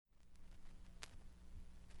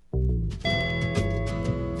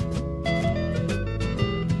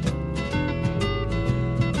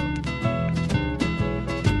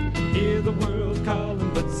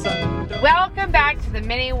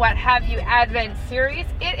mini What Have You Advent series.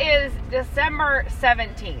 It is December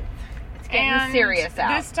 17th. It's getting serious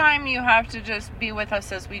out. This time you have to just be with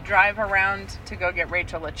us as we drive around to go get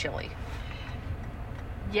Rachel a chili.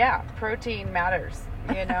 Yeah, protein matters.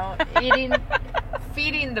 You know,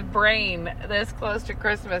 feeding the brain this close to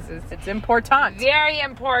Christmas it's important. Very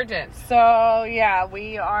important. So, yeah,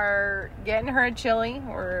 we are getting her a chili.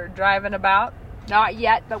 We're driving about. Not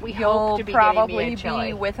yet, but we hope to be probably getting me a chili.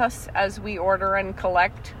 be with us as we order and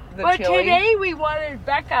collect the but chili. Today we wanted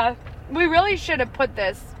Becca. We really should have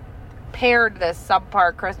paired this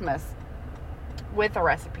subpar Christmas with a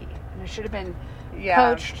recipe. And it should have been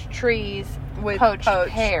poached trees with poached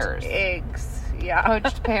pears. Eggs. Yeah.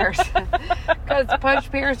 Poached pears. Because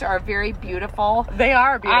poached pears are very beautiful. They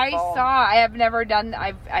are beautiful. I have never done,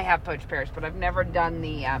 I have poached pears, but I've never done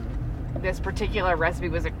the, this particular recipe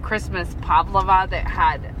was a Christmas pavlova that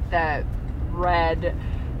had the red,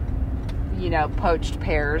 poached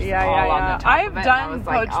pears all on the top I've of it. done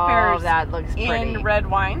poached pears that looks pretty. In red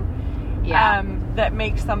wine. Yeah. That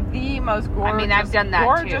makes them the most gorgeous, I've done that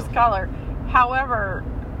gorgeous too. color. However,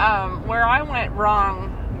 where I went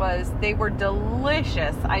wrong was they were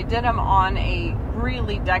delicious. I did them on a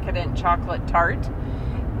really decadent chocolate tart,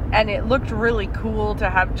 and it looked really cool to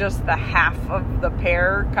have just the half of the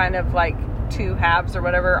pear, kind of like two halves or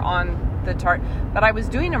whatever, on the tart. But I was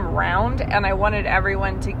doing them round, and I wanted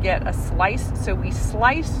everyone to get a slice, so we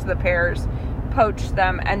sliced the pears, poached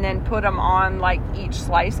them, and then put them on, like each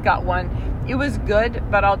slice got one. It was good,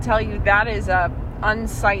 but I'll tell you, that is a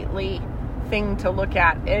unsightly thing to look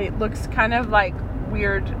at. It looks kind of like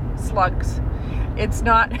weird slugs. It's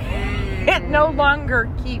not, it no longer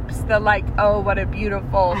keeps the what a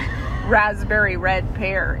beautiful raspberry red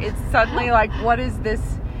pear. It's suddenly like, what is this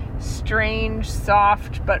strange,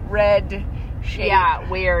 soft, but red shape? Yeah,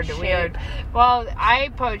 weird. Well, I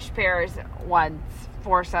poached pears once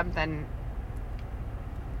for something.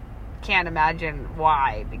 Can't imagine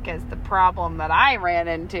why, because the problem that I ran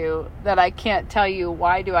into, that I can't tell you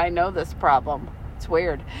why do I know this problem. It's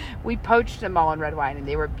weird. We poached them all in red wine and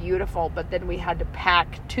they were beautiful, but then we had to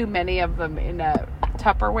pack too many of them in a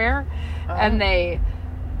Tupperware and they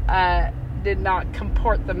did not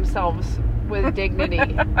comport themselves with dignity.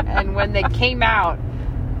 And when they came out,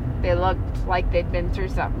 they looked like they'd been through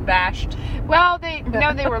something. Bashed. Well, they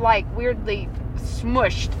were like weirdly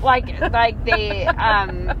smushed, like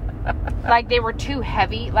they were too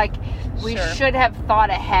heavy. Like we should have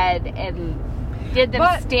thought ahead and did them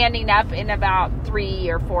standing up in about 3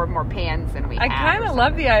 or 4 more pans than we had. I kind of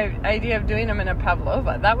love the idea of doing them in a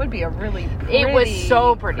pavlova. That would be a really pretty It was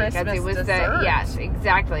so pretty because Christmas it was dessert. yes,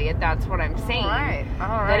 exactly. And that's what I'm saying. All right.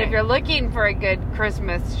 That if you're looking for a good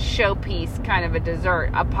Christmas showpiece kind of a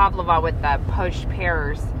dessert, a pavlova with the poached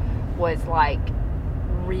pears was like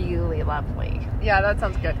really lovely. Yeah, that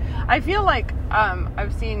sounds good. I feel like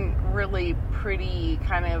I've seen really pretty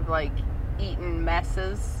kind of like eaten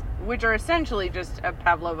messes, which are essentially just a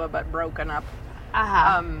pavlova but broken up.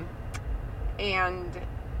 And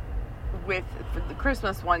with the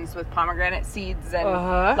Christmas ones with pomegranate seeds and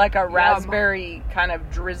like a raspberry kind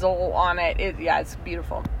of drizzle on it. It's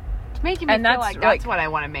beautiful. It's making me feel like that's what I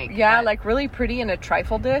want to make. Yeah, like really pretty in a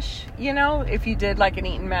trifle dish, if you did like an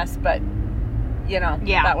eaten mess, but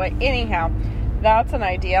that way. Anyhow, that's an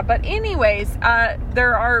idea. But anyways,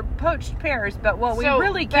 there are poached pears, but what we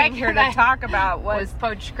really came here to talk about was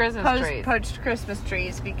poached Christmas trees. Poached Christmas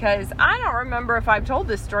trees, because I don't remember if I've told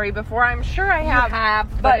this story before. I'm sure I have. You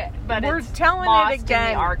have, but we're it's telling lost it again.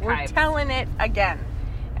 In the archives. We're telling it again.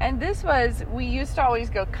 And this was, we used to always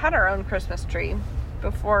go cut our own Christmas tree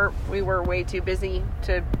before we were way too busy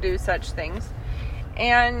to do such things.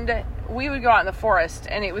 And we would go out in the forest,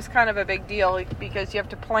 and it was kind of a big deal because you have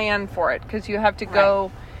to plan for it, because you have to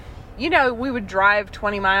go, we would drive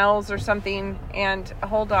 20 miles or something. And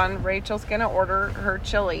hold on, Rachel's going to order her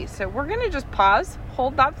chili. So we're going to just pause,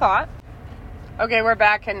 hold that thought. Okay, we're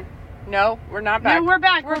back, and no, we're not back. No, we're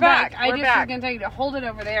back. We're back. I just was going to tell you to hold it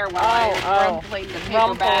over there while I rumpling the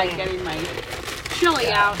paper bag, getting my chili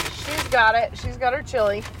out. She's got it. She's got her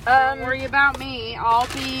chili. Don't worry about me. I'll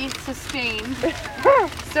be sustained.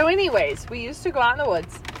 So anyways, we used to go out in the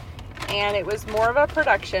woods, and it was more of a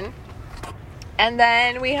production. And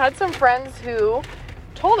then we had some friends who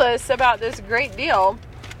told us about this great deal.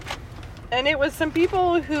 And it was some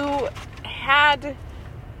people who had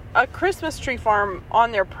a Christmas tree farm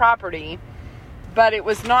on their property, but it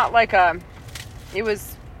was not like it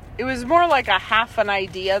was more like a half an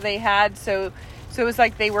idea they had. So it was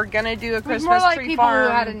like they were going to do a Christmas more like tree people farm.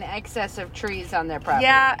 who had an excess of trees on their property.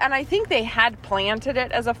 Yeah, and I think they had planted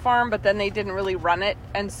it as a farm, but then they didn't really run it.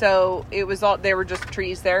 And so it was all, they were just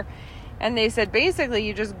trees there. And they said, basically,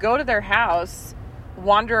 you just go to their house,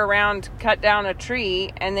 wander around, cut down a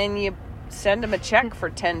tree, and then you send them a check for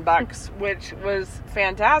 $10, which was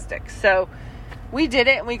fantastic. So we did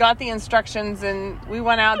it, and we got the instructions, and we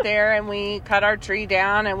went out there, and we cut our tree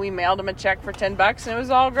down, and we mailed them a check for $10, and it was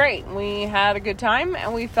all great. We had a good time,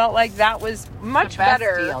 and we felt like that was much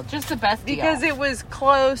better. Deal. Just the best deal. Because it was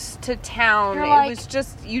close to town. You're It like, was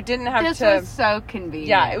just, you didn't have this to... was so convenient.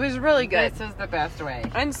 Yeah, it was really good. This is the best way.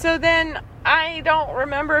 And so then, I don't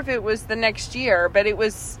remember if it was the next year, but it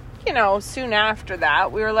was, you know, soon after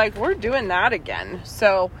that. We were like, we're doing that again.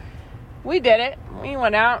 So we did it. We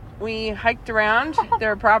went out. We hiked around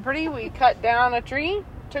their property. We cut down a tree,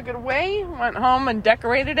 took it away, went home and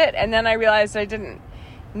decorated it. And then I realized I didn't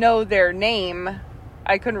know their name.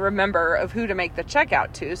 I couldn't remember of who to make the check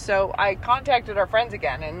out to. So I contacted our friends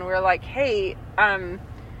again, and we were like, hey, can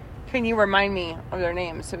you remind me of their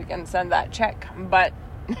names so we can send that check? But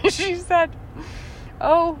she said,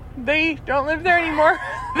 oh, they don't live there anymore.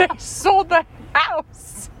 They sold the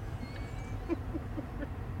house.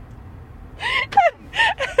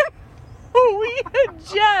 We had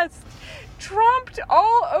just tromped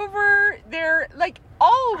all over there, like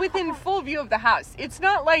all within full view of the house. It's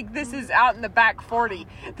not like this is out in the back 40.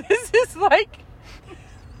 This is like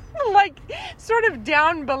sort of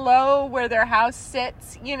down below where their house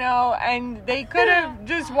sits, you know, and they could have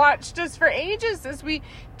just watched us for ages as we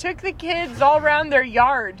took the kids all around their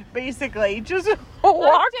yard, basically. Just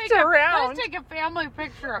walked around. Let's take a family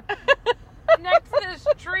picture next to this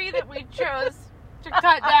tree that we chose to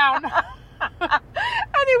cut down.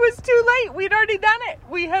 And it was too late. We'd already done it.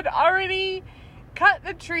 We had already cut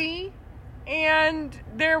the tree, and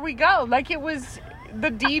there we go. Like, it was... The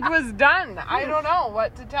deed was done. I don't know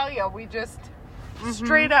what to tell you. We just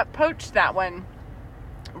straight up poached that one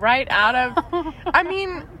right out of... I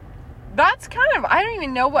mean, that's kind of... I don't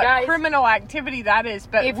even know what criminal activity that is,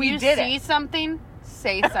 but we did it. If you see something,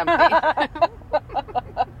 say something.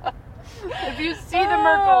 If you see the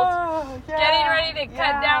Merkles getting ready to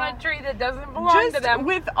cut down a tree that doesn't belong to them.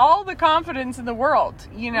 With all the confidence in the world,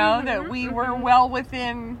 you know, that we were well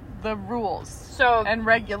within the rules and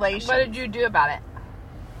regulations. What did you do about it?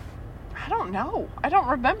 I don't know. I don't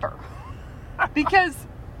remember. Because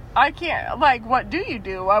I can't, like, what do you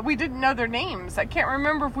do? We didn't know their names. I can't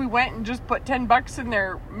remember if we went and just put $10 in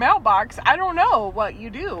their mailbox. I don't know what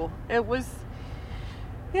you do. It was,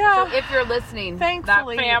 So if you're listening,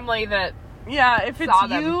 thankfully, that family that if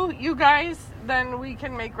it's you guys, then we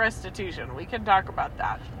can make restitution. We can talk about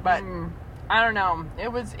that. But I don't know.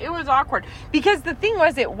 It was awkward. Because the thing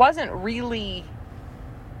was, it wasn't really...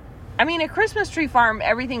 I mean, a Christmas tree farm,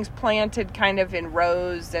 everything's planted kind of in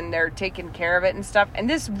rows and they're taking care of it and stuff. And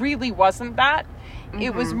this really wasn't that.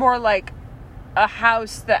 It was more like a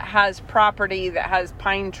house that has property, that has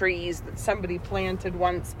pine trees that somebody planted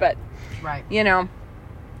once. But, you know,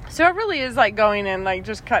 so it really is like going in, like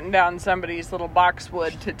just cutting down somebody's little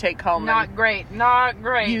boxwood to take home. Not great.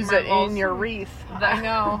 Use it in your wreath. I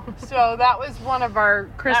know. So that was one of our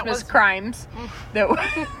Christmas crimes that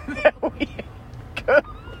we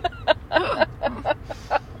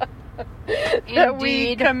that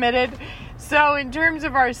we committed. So in terms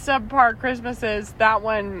of our subpar Christmases, that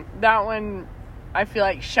one I feel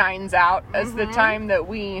like shines out as the time that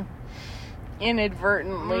we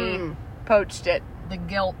inadvertently poached it. The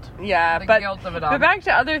guilt. Yeah, the guilt of it all. But back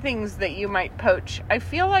to other things that you might poach. I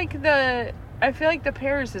feel like the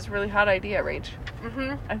pears is a really hot idea, Rach.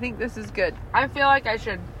 I think this is good. I feel like I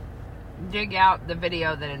should dig out the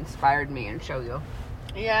video that inspired me and show you.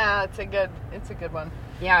 Yeah, it's a good one.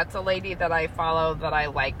 Yeah, it's a lady that I follow that I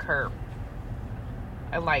like her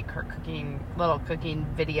little cooking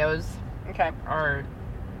videos. Okay. Are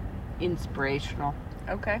inspirational.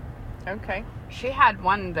 Okay. She had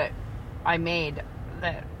one that I made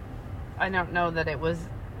that I don't know that it was,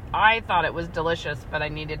 I thought it was delicious, but I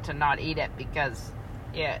needed to not eat it because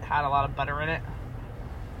it had a lot of butter in it.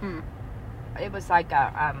 It was like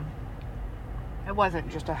it wasn't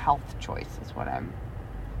just a health choice,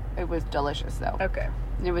 it was delicious though. Okay.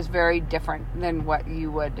 It was very different than what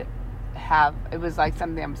you would have. It was like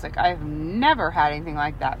something I was like, I've never had anything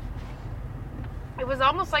like that. It was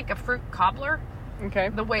almost like a fruit cobbler. Okay.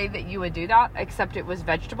 The way that you would do that, except it was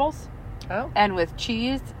vegetables. Oh. And with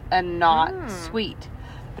cheese and not sweet.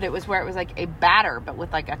 But it was where it was like a batter, but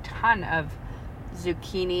with like a ton of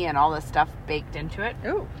zucchini and all this stuff baked into it.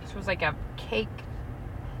 Ooh. So it was like a cake,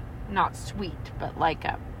 not sweet, but like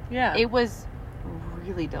a... Yeah. It was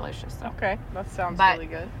really delicious though. Okay. That sounds really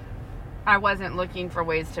good. I wasn't looking for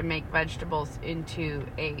ways to make vegetables into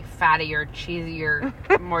a fattier, cheesier,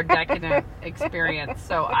 more decadent experience.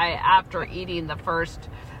 So after eating the first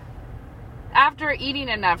after eating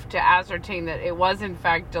enough to ascertain that it was in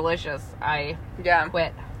fact delicious, I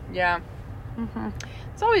quit. Yeah. Mm-hmm.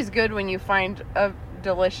 It's always good when you find a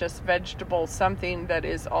delicious vegetable, something that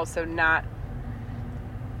is also not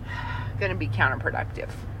going to be counterproductive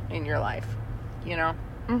in your life, you know?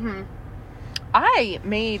 Mm-hmm. I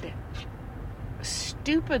made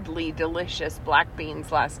stupidly delicious black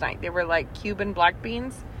beans last night. They were like Cuban black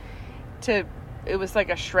beans. It was like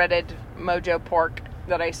a shredded Mojo pork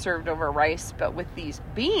that I served over rice, but with these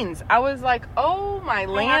beans, I was like, oh my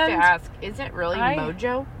land. I have to ask, is it really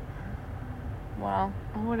Mojo? Well,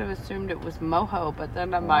 I would have assumed it was Mojo, but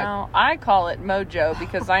then I'm I call it Mojo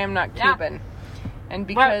because I am not Cuban. And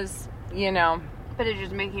because, you know. But it's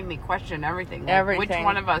just making me question everything. Like, everything. Which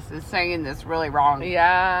one of us is saying this really wrong?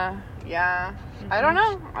 Yeah. Mm-hmm. I don't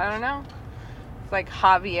know. It's like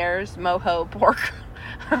Javier's Mojo pork.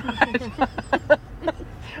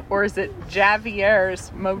 Or is it Javier's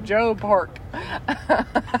Mojo pork?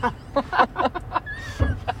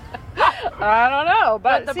 I don't know,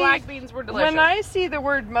 but the black beans were delicious. When I see the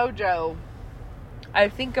word mojo, I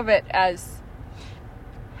think of it as,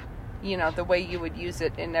 you know, the way you would use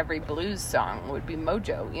it in every blues song would be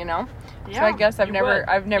mojo, you know? Yeah, so I guess I've never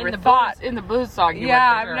thought in the blues song.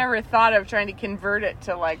 I've never thought of trying to convert it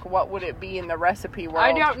to like what would it be in the recipe world.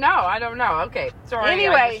 I don't know. Okay. Sorry,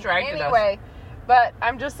 I distracted us. But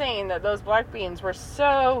I'm just saying that those black beans were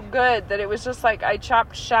so good that it was just like I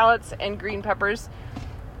chopped shallots and green peppers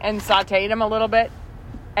and sauteed them a little bit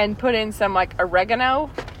and put in some like oregano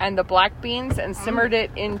and the black beans and simmered it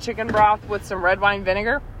in chicken broth with some red wine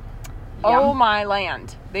vinegar. Yum. Oh my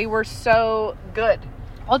land. They were so good.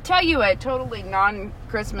 I'll tell you a totally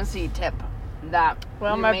non-Christmassy tip that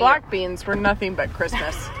my black beans were nothing but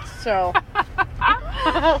Christmas. So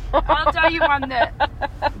I'll tell you one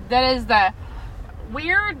that is the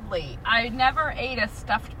weirdly, I never ate a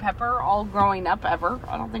stuffed pepper all growing up ever.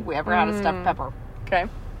 I don't think we ever had a stuffed pepper. Okay.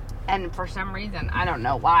 And for some reason, I don't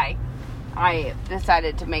know why, I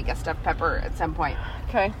decided to make a stuffed pepper at some point.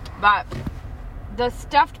 Okay. But the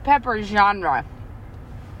stuffed pepper genre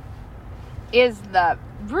is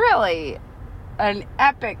really an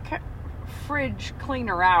epic fridge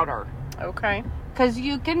cleaner outer. Okay. Because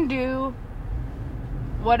you can do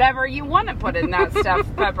whatever you want to put in that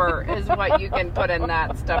stuffed pepper is what you can put in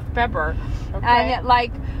that stuffed pepper. Okay. And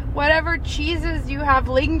like whatever cheeses you have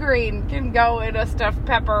lingering can go in a stuffed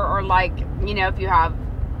pepper, or like, you know, if you have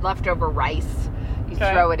leftover rice, you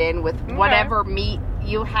throw it in with whatever meat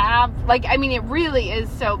you have. Like, I mean, it really is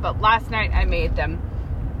so, but last night I made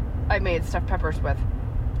stuffed peppers with,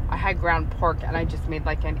 I had ground pork and I just made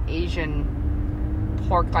like an Asian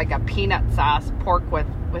pork, like a peanut sauce pork with,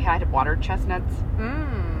 we had water chestnuts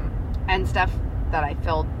and stuff that I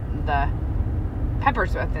filled the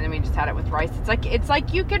peppers with, and then we just had it with rice. It's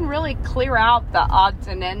like you can really clear out the odds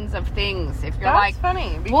and ends of things if you're That's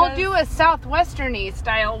funny. We'll do a southwesterny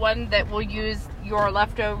style one that will use your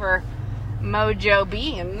leftover Mojo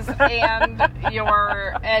beans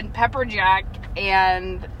and pepper jack,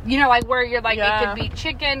 and you know, like where you're like it could be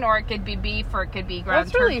chicken or it could be beef or it could be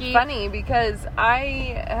ground turkey. That's really funny because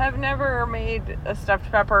I have never made a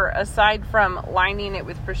stuffed pepper aside from lining it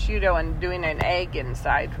with prosciutto and doing an egg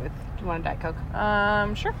inside with. Do you want a Diet Coke?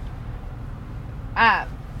 Sure.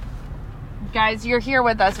 Guys, you're here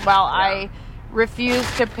with us while I refuse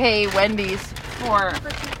to pay Wendy's for.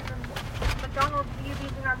 McDonald's, are you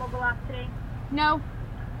using our mobile app today? No.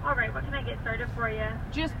 All right, what can I get started for you?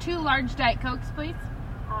 Just 2 large Diet Cokes, please.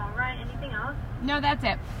 All right, anything else? No, that's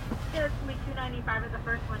it. Yeah, it's going to be $2.95 at the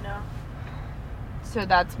first window. So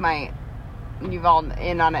that's you've all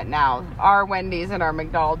in on it now. Our Wendy's and our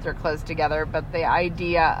McDonald's are close together, but the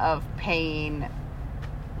idea of paying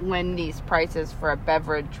Wendy's prices for a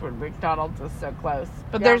beverage when McDonald's is so close.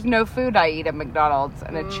 But there's no food I eat at McDonald's,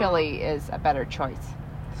 and a chili is a better choice.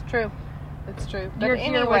 It's true. It's true. But you're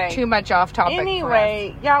here with too much off topic.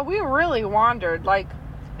 Anyway, we really wandered. Like,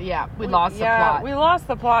 we lost the plot. We lost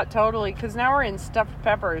the plot totally because now we're in stuffed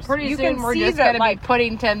peppers. Pretty soon we're just going to be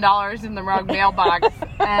putting $10 in the wrong mailbox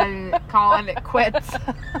and calling it quits.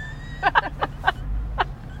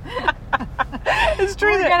 It's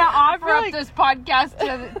true. We're going to offer up this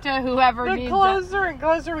podcast to whoever needs it. The closer and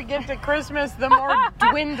closer we get to Christmas, the more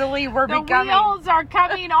dwindly we're becoming. The wheels are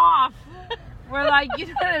coming off. We're like, you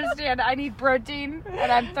don't understand. I need protein, and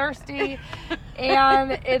I'm thirsty,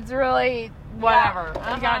 and it's really whatever.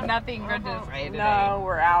 We got nothing good to say today. No,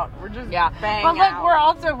 we're out. We're just bang But look, out. we're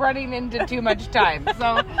also running into too much time.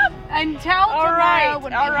 So until tomorrow,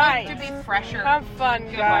 when we hope to be fresher. Have fun,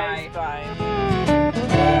 Goodbye. guys.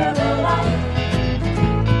 Bye.